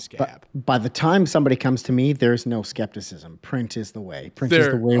the biggest gap? By the time somebody comes to me, there's no skepticism. Print is the way. Print is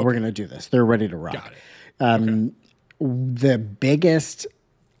the way we're going to do this. They're ready to rock. Got it. The biggest,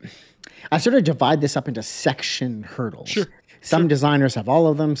 I sort of divide this up into section hurdles. Sure. Some designers have all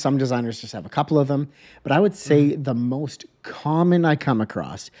of them. Some designers just have a couple of them. But I would say the most common I come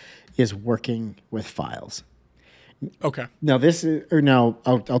across is working with files. Okay. Now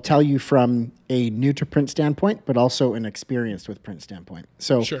I'll tell you from a new to print standpoint, but also an experienced with print standpoint.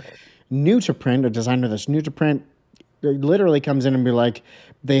 So new to print, a designer that's new to print, literally comes in and be like,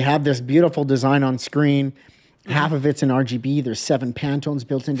 they have this beautiful design on screen. Half of it's in RGB. There's 7 Pantones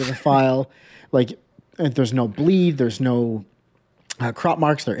built into the file. Like there's no bleed. There's no crop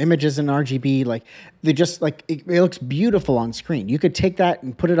marks. Their images in RGB. Like they just like, it looks beautiful on screen. You could take that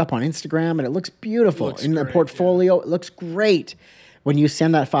and put it up on Instagram and it looks beautiful in the portfolio. Yeah. It looks great. When you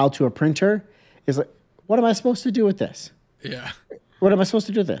send that file to a printer, it's like, what am I supposed to do with this? Yeah. What am I supposed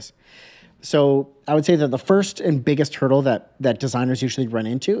to do with this? So I would say that the first and biggest hurdle that designers usually run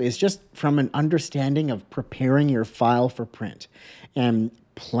into is just from an understanding of preparing your file for print and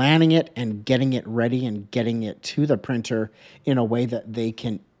planning it and getting it ready and getting it to the printer in a way that they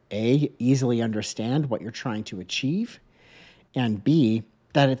can A, easily understand what you're trying to achieve, and B,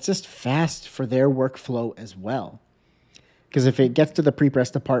 that it's just fast for their workflow as well. Because if it gets to the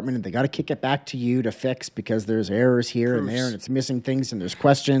pre-press department and they got to kick it back to you to fix because there's errors here and there and it's missing things and there's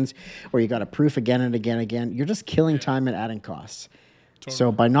questions, or you got to proof again and again, you're just killing time and adding costs. Totally.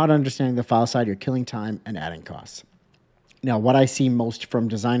 So by not understanding the file side, you're killing time and adding costs. Now, what I see most from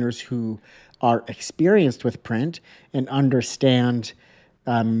designers who are experienced with print and understand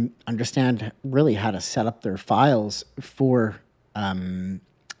really how to set up their files for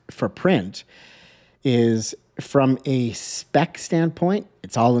print is, from a spec standpoint,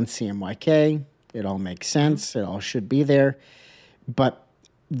 it's all in CMYK. It all makes sense. It all should be there. But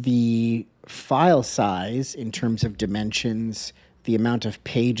the file size in terms of dimensions, the amount of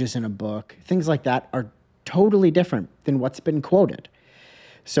pages in a book, things like that are totally different than what's been quoted.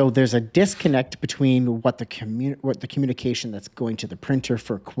 So there's a disconnect between what the communication that's going to the printer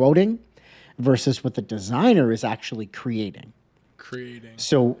for quoting versus what the designer is actually creating.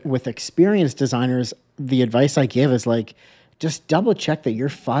 So with experienced designers, the advice I give is like, just double check that your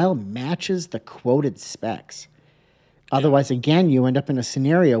file matches the quoted specs. Otherwise, again, you end up in a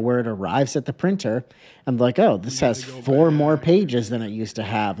scenario where it arrives at the printer and like, oh, this has 4 more pages than it used to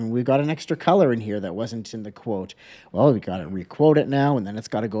have. And we've got an extra color in here that wasn't in the quote. Well, we got to re-quote it now. And then it's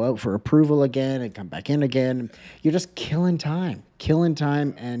got to go out for approval again and come back in again. You're just killing time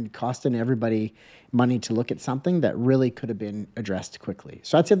and costing everybody money to look at something that really could have been addressed quickly.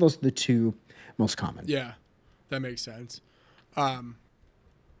 So I'd say those are the 2 most common. Yeah, that makes sense.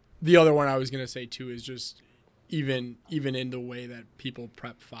 The other one I was going to say too is just even in the way that people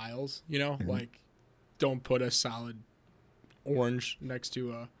prep files, like don't put a solid orange next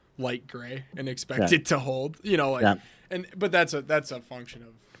to a light gray and expect it to hold, but that's a function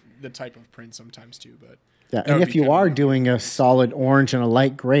of the type of print sometimes too, but yeah, and if you are doing a solid orange and a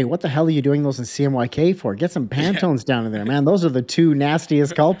light gray, what the hell are you doing those in CMYK for? Get some Pantones down in there, man. Those are the 2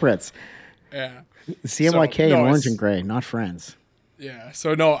 nastiest culprits. Yeah. CMYK and orange and gray, not friends. Yeah.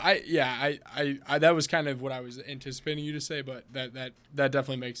 So no, I that was kind of what I was anticipating you to say, but that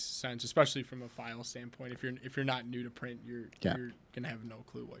definitely makes sense, especially from a file standpoint. If you're not new to print, you're gonna have no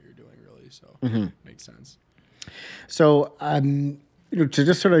clue what you're doing really. So makes sense. So to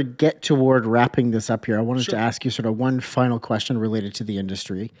just sort of get toward wrapping this up here, I wanted to ask you sort of one final question related to the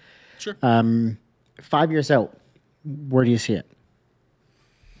industry. Sure. 5 years out, where do you see it?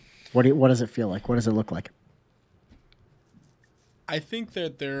 What does it feel like? What does it look like? I think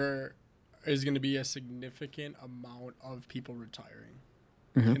that there is going to be a significant amount of people retiring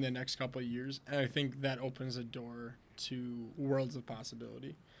in the next couple of years. And I think that opens a door to worlds of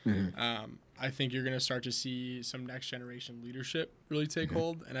possibility. I think you're going to start to see some next generation leadership really take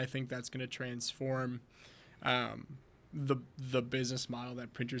hold. And I think that's going to transform the business model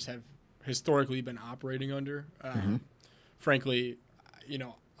that printers have historically been operating under. Frankly,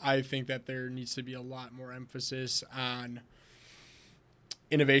 I think that there needs to be a lot more emphasis on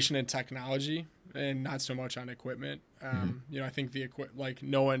innovation and technology and not so much on equipment. I think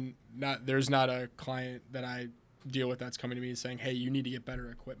there's not a client that I deal with that's coming to me and saying, hey, you need to get better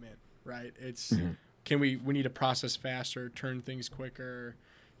equipment, right? It's, we need to process faster, turn things quicker.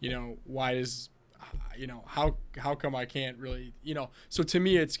 Why is, how come I can't really, so to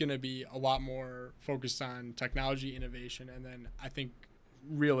me, it's going to be a lot more focused on technology, innovation. And then I think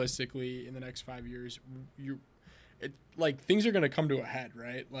realistically in the next 5 years, things are going to come to a head,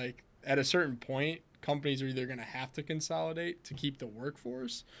 right? Like at a certain point, companies are either going to have to consolidate to keep the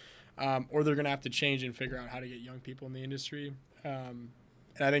workforce, or they're going to have to change and figure out how to get young people in the industry. And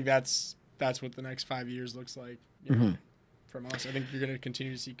I think that's what the next 5 years looks like from us. I think you're going to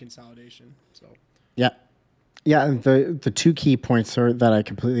continue to see consolidation. So yeah, and the two key points that I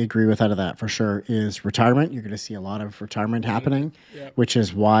completely agree with out of that for sure is retirement. You're going to see a lot of retirement happening, which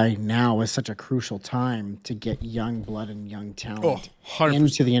is why now is such a crucial time to get young blood and young talent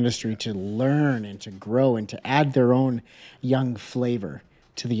into the industry to learn and to grow and to add their own young flavor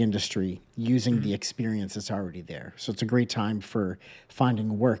to the industry using the experience that's already there. So it's a great time for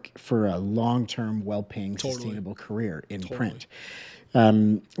finding work for a long-term, well-paying, sustainable career in print.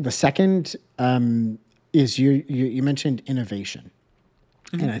 The second is you mentioned innovation.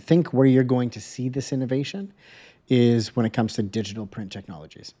 And I think where you're going to see this innovation is when it comes to digital print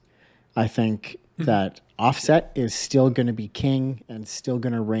technologies. I think that offset is still going to be king and still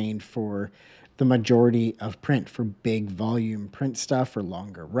going to reign for the majority of print, for big volume print stuff, for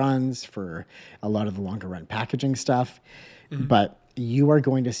longer runs, for a lot of the longer run packaging stuff. But you are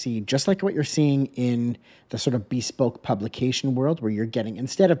going to see, just like what you're seeing in the sort of bespoke publication world, where you're getting,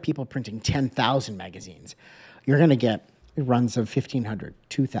 instead of people printing 10,000 magazines, you're going to get runs of 1,500,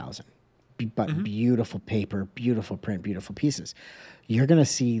 2,000, but beautiful paper, beautiful print, beautiful pieces. You're going to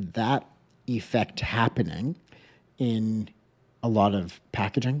see that effect happening in a lot of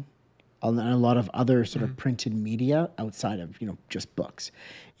packaging, and a lot of other sort of printed media outside of, just books.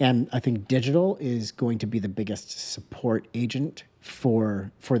 And I think digital is going to be the biggest support agent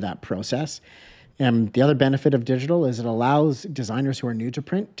for that process. And the other benefit of digital is it allows designers who are new to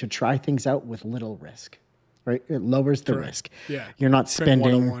print to try things out with little risk, right? It lowers the risk. Yeah. You're not spending...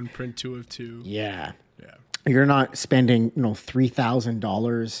 Print 101, print 2 of 2. Yeah. You're not spending,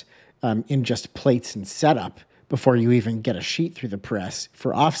 $3,000 in just plates and setup before you even get a sheet through the press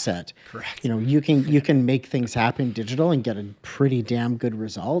for offset. Correct. You can make things happen digital and get a pretty damn good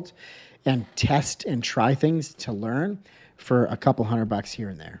result and test and try things to learn for a couple $100 here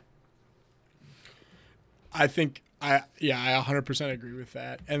and there. I think I 100% agree with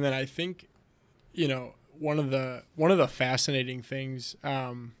that. And then I think, one of the fascinating things,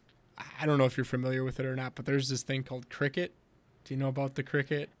 I don't know if you're familiar with it or not, but there's this thing called Cricut. Do you know about the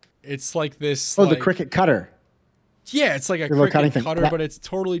Cricut? It's like this. Oh, the Cricut cutter. Yeah, it's like a Cricut cutter, but it's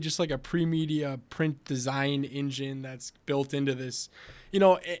totally just like a pre-media print design engine that's built into this,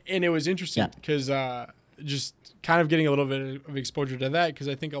 and it was interesting because just kind of getting a little bit of exposure to that, because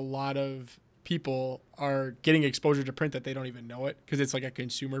I think a lot of people are getting exposure to print that they don't even know it, because it's like a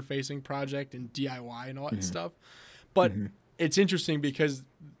consumer-facing project and DIY and all that stuff. But it's interesting because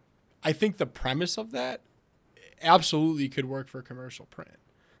I think the premise of that absolutely could work for commercial print.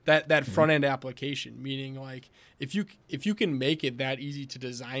 That front end application, meaning like if you can make it that easy to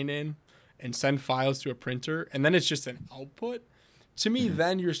design in and send files to a printer, and then it's just an output, to me,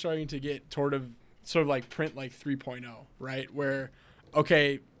 then you're starting to get sort of like print like 3.0, right? Where,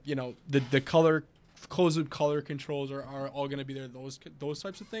 okay, the color, closed loop color controls are all going to be there, those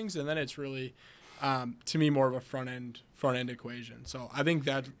types of things, and then it's really, to me, more of a front end equation. So I think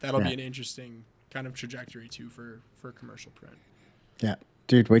that'll be an interesting kind of trajectory too for commercial print. Yeah.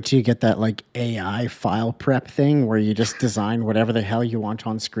 Dude, wait till you get that like AI file prep thing where you just design whatever the hell you want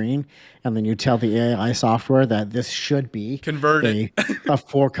on screen, and then you tell the AI software that this should be a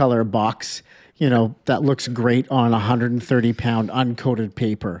 4-color box, that looks great on 130-pound uncoated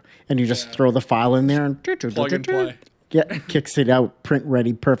paper, and you just throw the file in there and plug and play. Kicks it out, print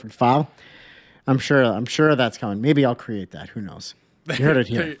ready, perfect file. I'm sure that's coming. Maybe I'll create that. Who knows? You heard it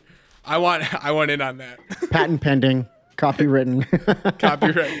here. I want in on that. Patent pending. Copywritten.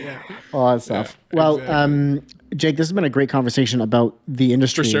 Copyright, yeah. All that stuff. Yeah, well, exactly. Jake, this has been a great conversation about the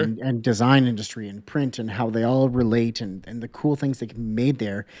industry and design industry and print and how they all relate and the cool things that can be made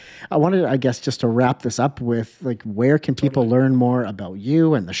there. I wanted, I guess, just to wrap this up with, like, where can people learn more about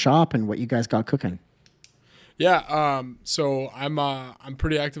you and the shop and what you guys got cooking? Yeah, so I'm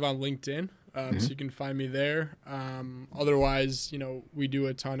pretty active on LinkedIn. So you can find me there. Otherwise, we do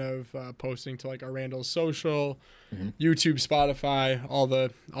a ton of posting to like our Randall's social, YouTube, Spotify, all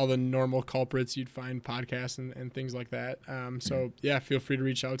the normal culprits you'd find, podcasts and things like that. So yeah, feel free to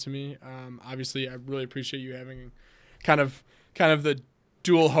reach out to me. Obviously, I really appreciate you having kind of the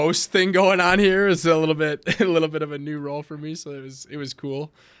dual host thing going on here. Is a little bit of a new role for me, so it was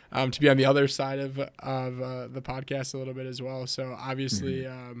cool to be on the other side of the podcast a little bit as well. So obviously,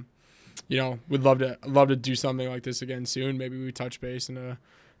 we'd love to do something like this again soon. Maybe we touch base in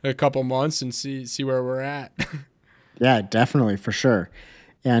a couple months and see where we're at. Yeah, definitely, for sure.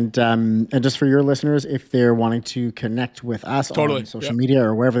 And just for your listeners, if they're wanting to connect with us on social media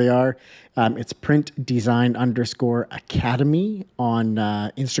or wherever they are, it's printdesign_academy on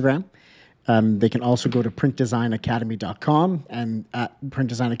Instagram. They can also go to printdesignacademy.com, and at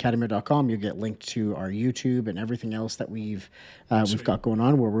printdesignacademy.com, you get linked to our YouTube and everything else that we've got going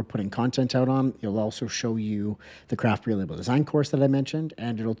on, where we're putting content out on. It'll also show you the Craft Beer Label Design course that I mentioned,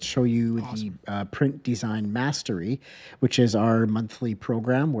 and it'll show you the Print Design Mastery, which is our monthly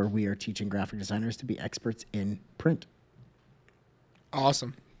program where we are teaching graphic designers to be experts in print.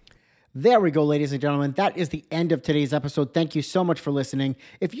 Awesome. There we go, ladies and gentlemen. That is the end of today's episode. Thank you so much for listening.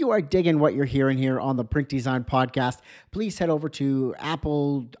 If you are digging what you're hearing here on the Print Design Podcast, please head over to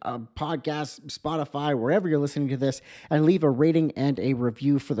Apple Podcasts, Spotify, wherever you're listening to this, and leave a rating and a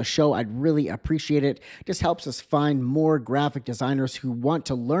review for the show. I'd really appreciate it. It just helps us find more graphic designers who want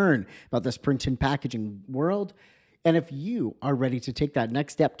to learn about this print and packaging world. And if you are ready to take that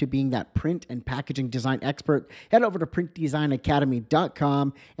next step to being that print and packaging design expert, head over to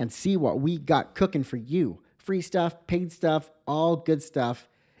printdesignacademy.com and see what we got cooking for you. Free stuff, paid stuff, all good stuff,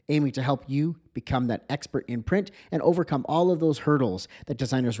 aiming to help you become that expert in print and overcome all of those hurdles that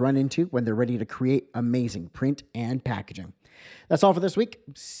designers run into when they're ready to create amazing print and packaging. That's all for this week.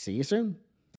 See you soon.